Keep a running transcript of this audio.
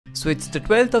So it's the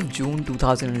 12th of June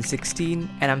 2016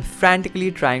 and I'm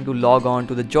frantically trying to log on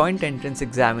to the joint entrance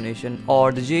examination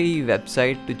or the JEE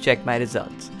website to check my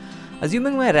results,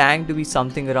 assuming my rank to be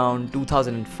something around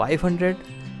 2500,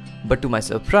 but to my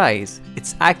surprise,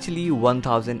 it's actually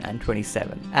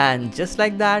 1027. And just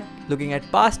like that, looking at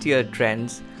past year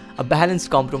trends, a balanced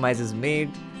compromise is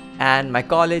made and my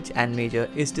college and major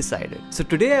is decided. So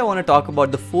today I want to talk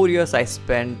about the 4 years I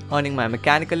spent earning my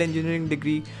mechanical engineering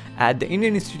degree at the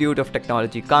Indian Institute of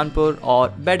Technology Kanpur, or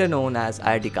better known as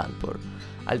IIT Kanpur.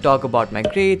 I'll talk about my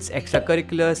grades,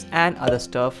 extracurriculars and other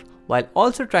stuff, while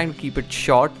also trying to keep it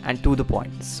short and to the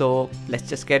point. So let's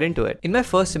just get into it. In my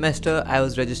first semester, I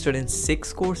was registered in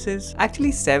 6 courses,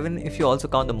 actually 7 if you also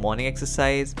count the morning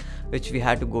exercise, which we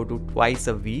had to go to twice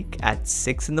a week at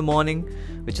 6 in the morning,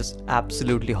 which is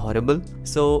absolutely horrible.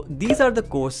 So these are the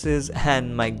courses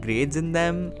and my grades in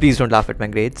them. Please don't laugh at my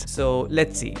grades. So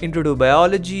let's see. Intro to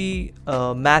biology,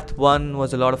 math 1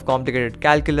 was a lot of complicated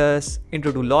calculus.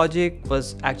 Intro to logic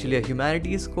was actually a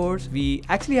humanities course. We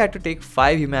actually had to take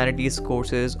 5 humanities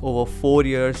courses over 4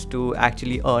 years to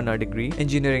actually earn our degree.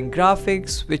 Engineering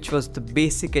graphics, which was the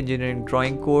basic engineering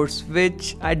drawing course,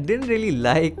 which I didn't really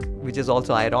like, which is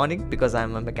also ironic because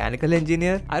I'm a mechanical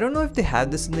engineer. I don't know if they have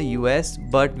this in the US,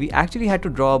 but we actually had to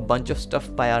draw a bunch of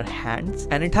stuff by our hands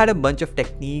and it had a bunch of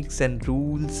techniques and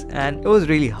rules and it was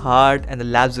really hard and the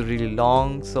labs were really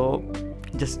long, so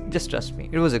just trust me,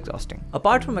 it was exhausting.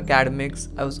 Apart from academics,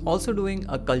 I was also doing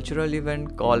a cultural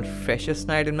event called Freshers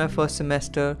Night in my first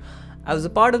semester. I was a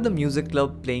part of the music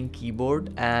club playing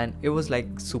keyboard and it was like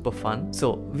super fun.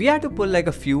 So we had to pull like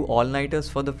a few all-nighters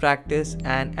for the practice,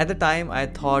 and at the time I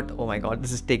thought, oh my god,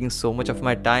 this is taking so much of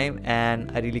my time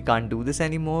and I really can't do this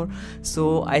anymore.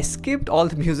 So I skipped all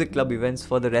the music club events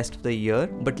for the rest of the year,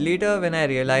 but later when I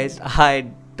realized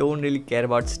I don't really care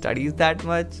about studies that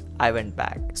much, I went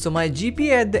back. So my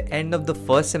GPA at the end of the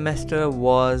first semester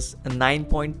was a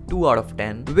 9.2 out of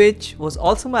 10, which was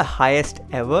also my highest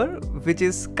ever, which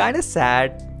is kind of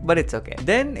sad, but it's okay.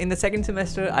 Then in the second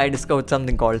semester, I discovered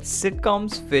something called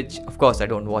sitcoms, which of course I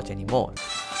don't watch anymore.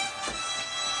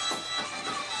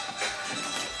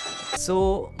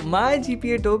 So my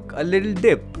GPA took a little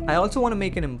dip. I also want to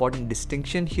make an important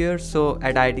distinction here. So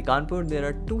at IIT Kanpur, there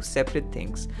are 2 separate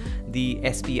things, the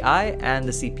SPI and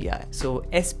the CPI. So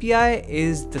SPI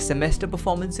is the semester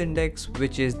performance index,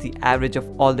 which is the average of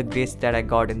all the grades that I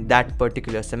got in that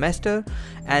particular semester.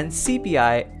 And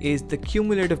CPI is the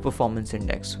cumulative performance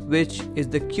index, which is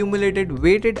the cumulated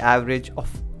weighted average of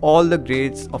all the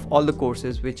grades of all the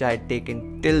courses which I had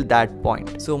taken till that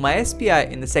point. So my SPI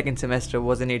in the second semester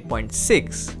was an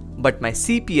 8.6, but my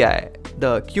CPI,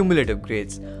 the cumulative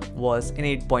grades, was an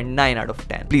 8.9 out of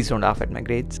 10. Please don't laugh at my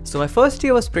grades. So my first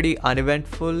year was pretty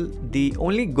uneventful. The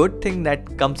only good thing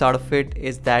that comes out of it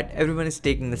is that everyone is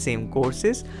taking the same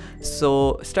courses.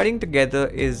 So studying together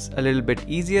is a little bit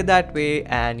easier that way,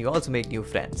 and you also make new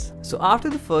friends. So after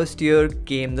the first year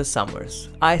came the summers.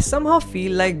 I somehow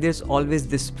feel like there's always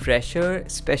this pressure,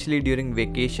 especially during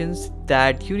vacations,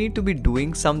 that you need to be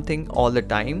doing something all the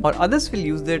time or others will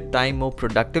use their time more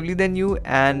productively than you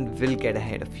and will get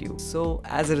ahead of you. So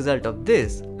as a result of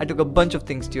this, I took a bunch of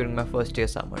things during my first year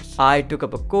summers. I took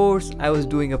up a course, I was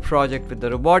doing a project with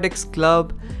the robotics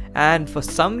club, and for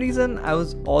some reason I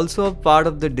was also a part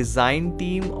of the design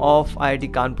team of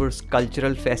IIT Kanpur's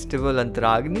cultural festival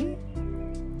Antaragni.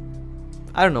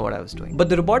 I don't know what I was doing, but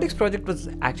the robotics project was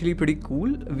actually pretty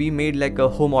cool. We made like a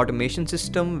home automation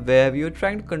system where we were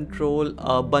trying to control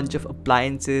a bunch of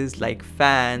appliances like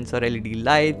fans or LED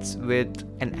lights with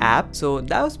an app. So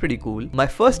that was pretty cool. My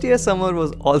first year summer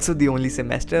was also the only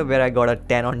semester where I got a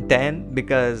 10 on 10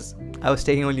 because I was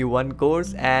taking only one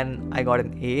course and I got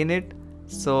an A in it.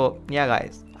 So yeah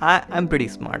guys, I'm pretty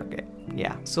smart, okay?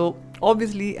 Yeah. So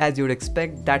obviously, as you would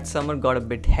expect, that summer got a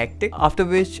bit hectic, after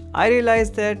which I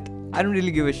realized that I don't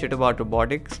really give a shit about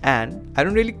robotics and I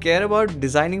don't really care about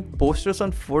designing posters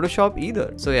on Photoshop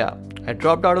either. So yeah, I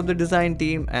dropped out of the design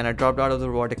team and I dropped out of the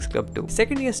robotics club too.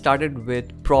 Second year started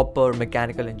with proper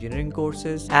mechanical engineering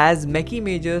courses. As MechE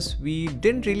majors, we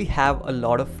didn't really have a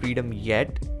lot of freedom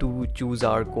yet to choose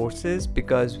our courses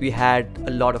because we had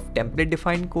a lot of template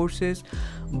defined courses,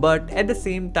 but at the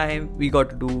same time we got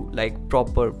to do like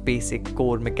proper basic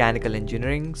core mechanical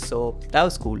engineering, so that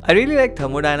was cool. I really like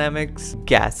thermodynamics,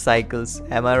 gas cycles,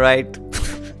 am I right?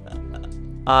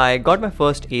 I got my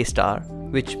first A star,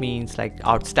 which means like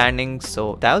outstanding,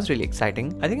 so that was really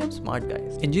exciting. I think I'm smart,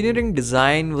 guys. Engineering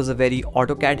design was a very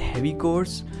AutoCAD heavy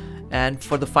course, and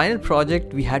for the final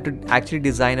project we had to actually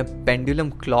design a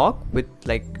pendulum clock with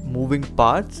like moving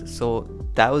parts, so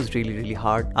that was really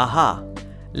hard.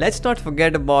 Let's not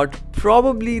forget about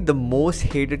probably the most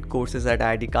hated courses at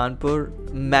IIT Kanpur,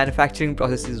 manufacturing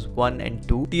processes 1 and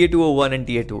 2, TA 201 and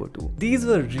TA 202. These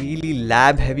were really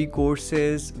lab heavy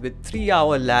courses with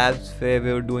 3-hour labs where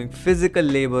we were doing physical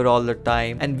labor all the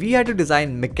time, and we had to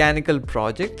design mechanical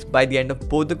projects by the end of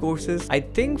both the courses. I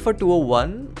think for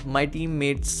 201, my team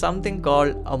made something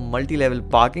called a multi-level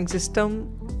parking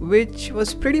system, which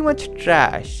was pretty much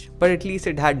trash, but at least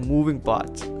it had moving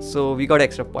parts, so we got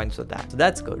extra points for that. So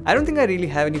that's good. I don't think I really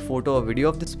have any photo or video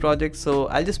of this project, so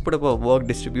I'll just put up a work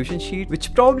distribution sheet,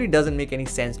 which probably doesn't make any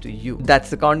sense to you. That's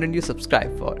the content you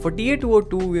subscribe for. For TA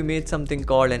 202, we made something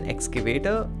called an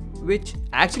excavator, which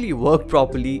actually worked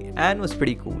properly and was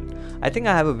pretty cool. I think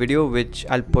I have a video which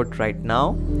I'll put right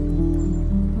now.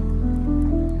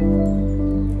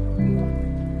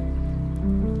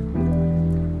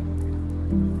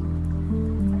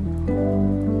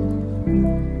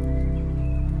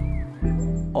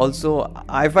 Also,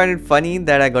 I find it funny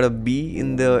that I got a B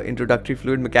in the introductory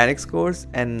fluid mechanics course,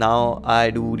 and now I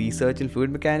do research in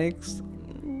fluid mechanics.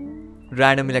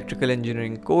 Random electrical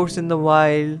engineering course in the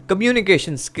wild.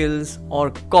 Communication skills,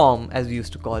 or COM as we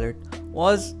used to call it,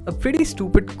 was a pretty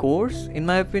stupid course in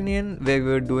my opinion, where we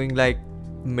were doing like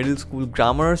middle school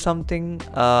grammar or something.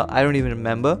 I don't even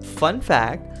remember. Fun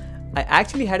fact, I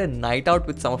actually had a night out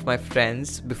with some of my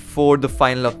friends before the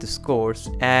final of this course,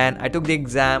 and I took the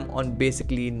exam on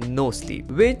basically no sleep,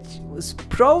 which was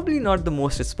probably not the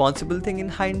most responsible thing in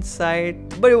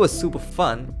hindsight, but it was super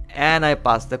fun and I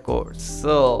passed the course,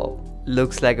 so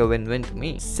looks like a win-win to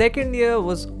me. Second year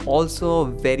was also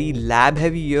a very lab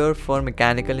heavy year for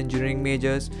mechanical engineering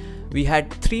majors. We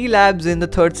had 3 labs in the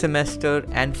third semester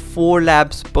and 4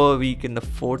 labs per week in the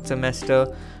fourth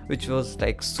semester, which was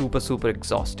like super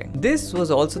exhausting. This was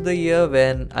also the year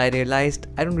when I realized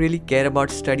I don't really care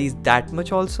about studies that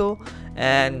much also,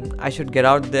 and I should get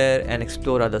out there and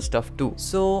explore other stuff too.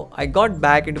 So I got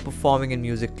back into performing in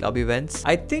music club events.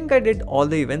 I think I did all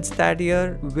the events that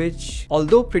year, which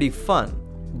although pretty fun,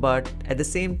 but at the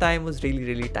same time was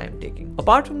really time taking.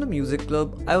 Apart from the music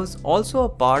club, I was also a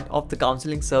part of the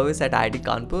counseling service at IIT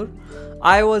Kanpur.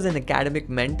 I was an academic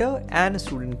mentor and a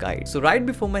student guide. So right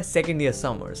before my second year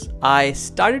summers, I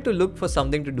started to look for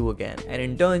something to do again, an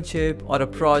internship or a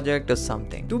project or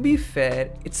something. To be fair,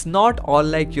 it's not all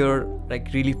like you're like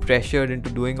really pressured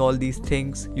into doing all these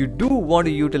things. You do want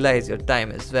to utilize your time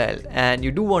as well, and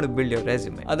you do want to build your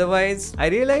resume. Otherwise, I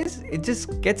realized it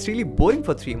just gets really boring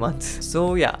for 3 months.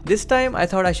 So yeah, this time I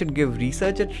thought I should give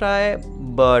research a try,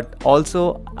 but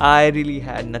also I really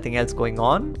had nothing else going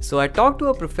on. So I talked to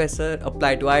a professor,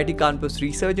 applied to IIT Kanpur's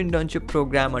research internship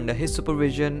program under his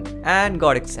supervision, and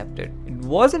got accepted. It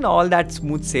wasn't all that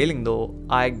smooth sailing though.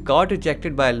 I got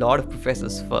rejected by a lot of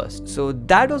professors first. So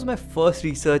that was my first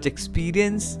research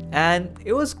experience, and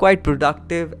it was quite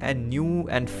productive and new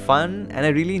and fun, and I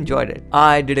really enjoyed it.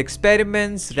 I did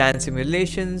experiments, ran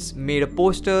simulations, made a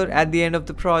poster at the end of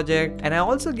the project, and I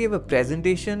also gave a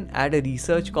presentation at a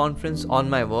research conference on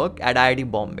my work at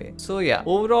IIT Bombay. So yeah,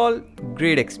 overall,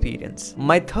 great experience.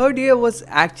 My third year was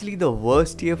actually the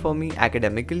worst year for me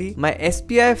academically. My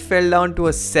SPI fell down to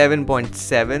a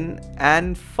 7.7,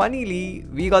 and funnily,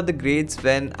 we got the grades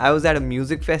when I was at a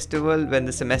music festival. When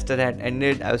the semester had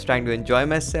ended, I was trying to enjoy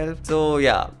myself. So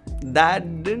yeah,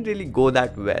 that didn't really go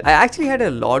that well. I actually had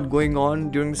a lot going on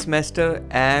during the semester,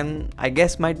 and I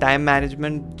guess my time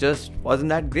management just wasn't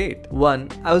that great. One,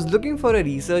 I was looking for a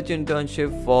research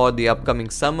internship for the upcoming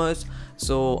summers,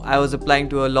 so I was applying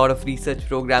to a lot of research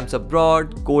programs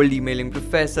abroad, cold emailing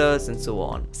professors, and so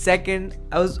on. Second,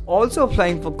 I was also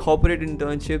applying for corporate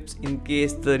internships in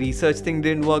case the research thing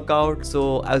didn't work out.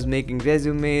 So I was making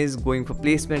resumes, going for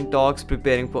placement talks,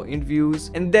 preparing for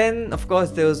interviews, and then of course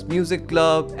there was music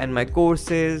club and my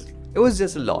courses. It was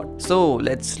just a lot. So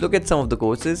let's look at some of the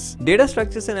courses. Data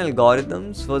structures and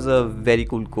algorithms was a very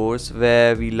cool course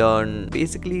where we learned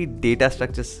basically data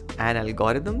structures and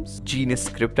algorithms. Genius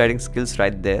script writing skills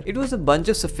right there. It was a bunch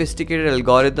of sophisticated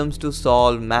algorithms to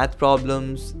solve math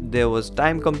problems. There was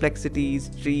time complexities,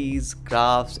 trees,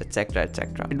 graphs, etc.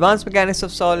 Advanced mechanics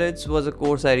of solids was a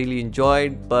course I really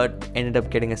enjoyed but ended up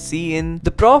getting a C in.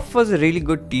 The prof was a really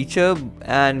good teacher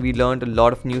and we learned a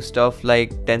lot of new stuff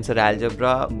like tensor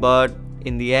algebra, but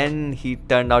in the end he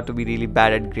turned out to be really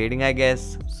bad at grading, I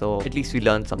guess, so at least we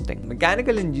learned something.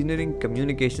 Mechanical engineering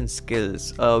communication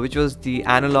skills, which was the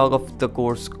analog of the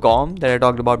course COM that I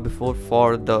talked about before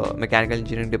for the mechanical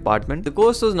engineering department. The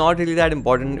course was not really that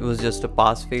important, it was just a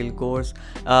pass-fail course.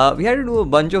 We had to do a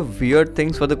bunch of weird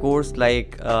things for the course,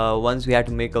 like once we had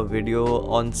to make a video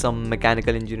on some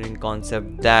mechanical engineering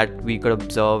concept that we could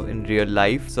observe in real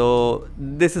life. So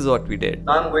this is what we did.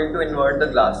 Now I'm going to invert the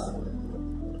glass.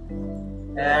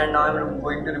 And now I'm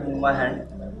going to remove my hand.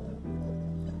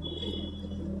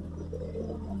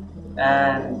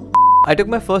 And I took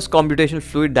my first computational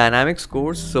fluid dynamics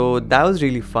course, so that was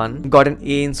really fun. Got an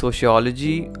A in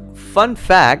sociology. Fun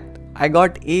fact, I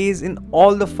got A's in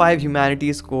all the 5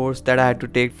 humanities courses that I had to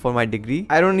take for my degree.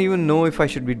 I don't even know if I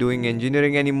should be doing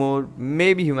engineering anymore.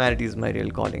 Maybe humanities is my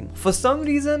real calling. For some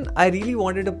reason, I really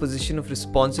wanted a position of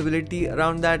responsibility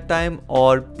around that time,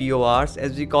 or PORs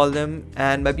as we call them.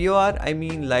 And by POR, I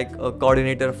mean like a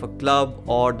coordinator of a club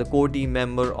or the core team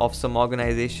member of some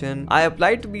organization. I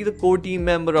applied to be the core team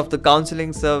member of the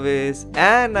counseling service,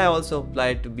 and I also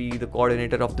applied to be the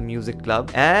coordinator of the music club,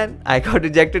 and I got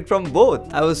rejected from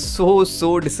both. I was so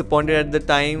disappointed at the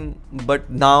time, but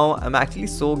now I'm actually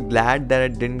so glad that I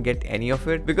didn't get any of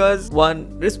it, because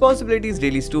one, responsibility is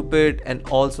really stupid, and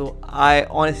also I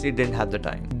honestly didn't have the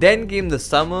time. Then came the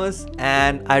summers,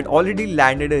 and I'd already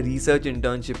landed a research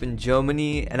internship in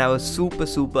Germany, and I was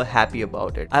super happy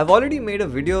about it. I've already made a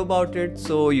video about it,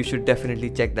 so you should definitely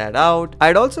check that out.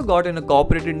 I'd also gotten a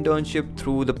corporate internship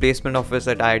through the placement office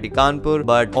at IIT Kanpur,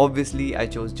 but obviously I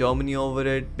chose Germany over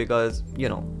it because, you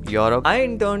know, Europe. I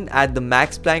interned at the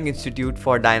Max Planck Institute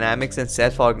for Dynamics and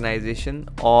Self-Organization,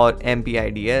 or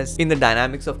MPIDS, in the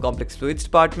Dynamics of Complex Fluids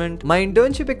department. My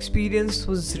internship experience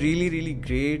was really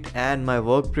great, and my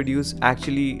work produced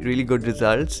actually really good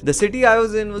results. The city I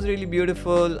was in was really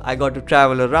beautiful. I got to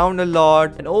travel around a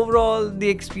lot, and overall the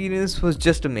experience was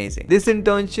just amazing. This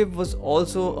internship was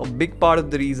also a big part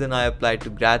of the reason I applied to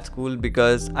grad school,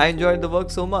 because I enjoyed the work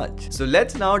so much. So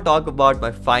let's now talk about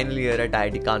my final year at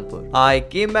IIT Kanpur. I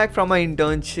came back from my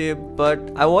internship, but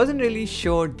I wasn't really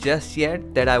sure just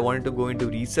yet that I wanted to go into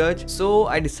research, so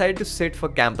I decided to sit for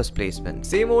campus placement.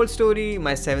 Same old story,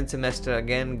 my 7th semester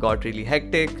again got really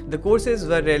hectic. The courses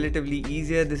were relatively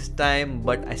easier this time,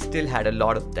 but I still had a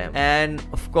lot of them. And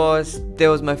of course, there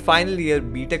was my final year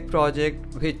BTech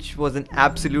project, which was an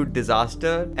absolute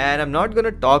disaster, and I'm not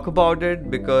gonna talk about it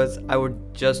because I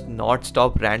would just not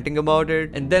stop ranting about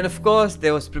it. And then of course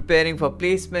there was preparing for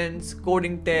placements,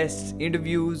 coding tests,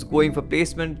 interviews, going for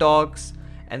placement talks,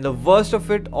 and the worst of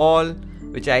it all,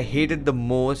 which I hated the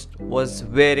most, was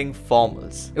wearing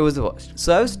formals. It was the worst.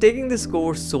 So I was taking this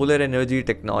course, Solar Energy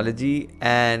Technology,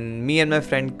 and me and my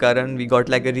friend Karan, we got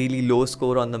like a really low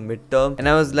score on the midterm, and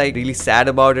I was like really sad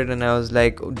about it, and I was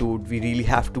like, oh, dude, we really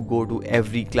have to go to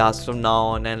every class from now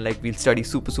on, and like we'll study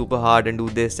super hard and do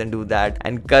this and do that.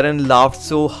 And Karan laughed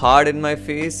so hard in my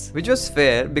face, which was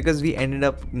fair because we ended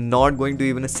up not going to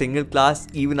even a single class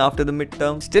even after the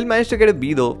midterm. Still managed to get a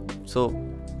B though, so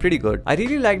pretty good. I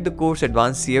really liked the course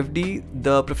Advanced CFD.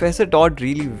 The professor taught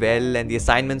really well, and the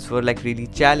assignments were like really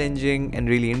challenging and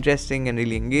really interesting and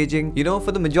really engaging. You know,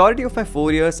 for the majority of my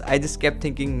 4 years, I just kept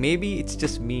thinking maybe it's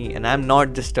just me and I'm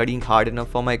not just studying hard enough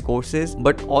for my courses,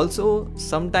 but also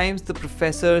sometimes the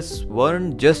professors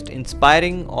weren't just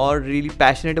inspiring or really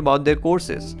passionate about their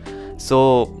courses.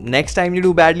 So next time you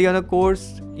do badly on a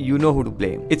course, you know who to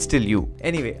blame. It's still you.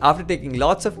 Anyway, after taking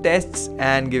lots of tests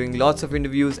and giving lots of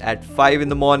interviews at 5 in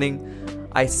the morning,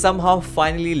 I somehow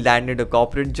finally landed a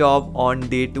corporate job on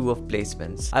day 2 of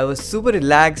placements. I was super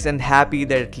relaxed and happy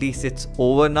that at least it's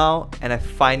over now and I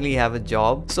finally have a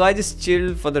job. So I just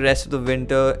chilled for the rest of the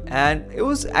winter, and it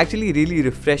was actually really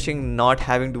refreshing not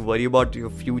having to worry about your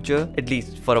future, at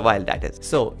least for a while, that is.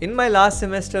 So in my last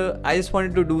semester, I just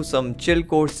wanted to do some chill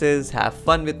courses, have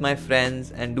fun with my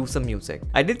friends, and do some music.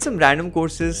 I did some random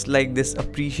courses like this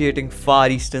Appreciating Far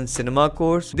Eastern Cinema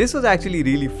course. This was actually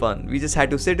really fun. We just had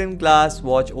to sit in class,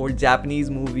 watch old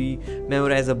Japanese movie,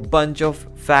 memorize a bunch of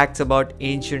facts about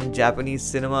ancient Japanese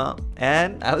cinema,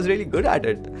 and I was really good at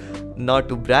it. Not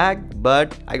to brag,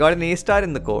 but I got an A star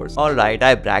in the course. Alright,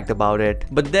 I bragged about it.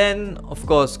 But then, of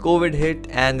course, COVID hit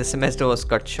and the semester was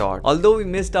cut short. Although we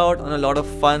missed out on a lot of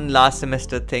fun last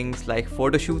semester things like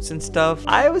photo shoots and stuff,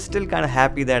 I was still kind of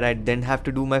happy that I didn't have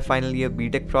to do my final year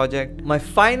BTech project. My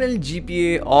final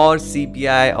GPA or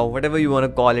CPI or whatever you want to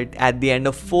call it at the end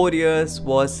of 4 years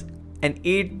was an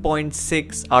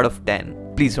 8.6 out of 10.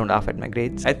 Please don't laugh at my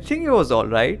grades. I think it was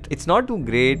alright. It's not too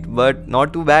great, but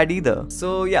not too bad either.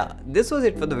 So yeah, this was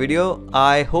it for the video.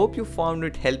 I hope you found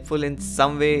it helpful in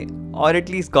some way, or at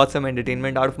least got some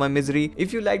entertainment out of my misery.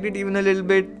 If you liked it even a little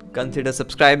bit, consider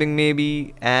subscribing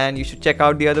maybe, and you should check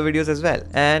out the other videos as well.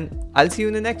 And I'll see you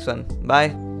in the next one. Bye.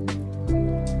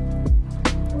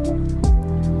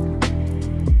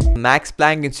 Max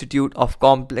Planck Institute of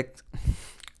Complex...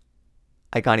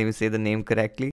 I can't even say the name correctly.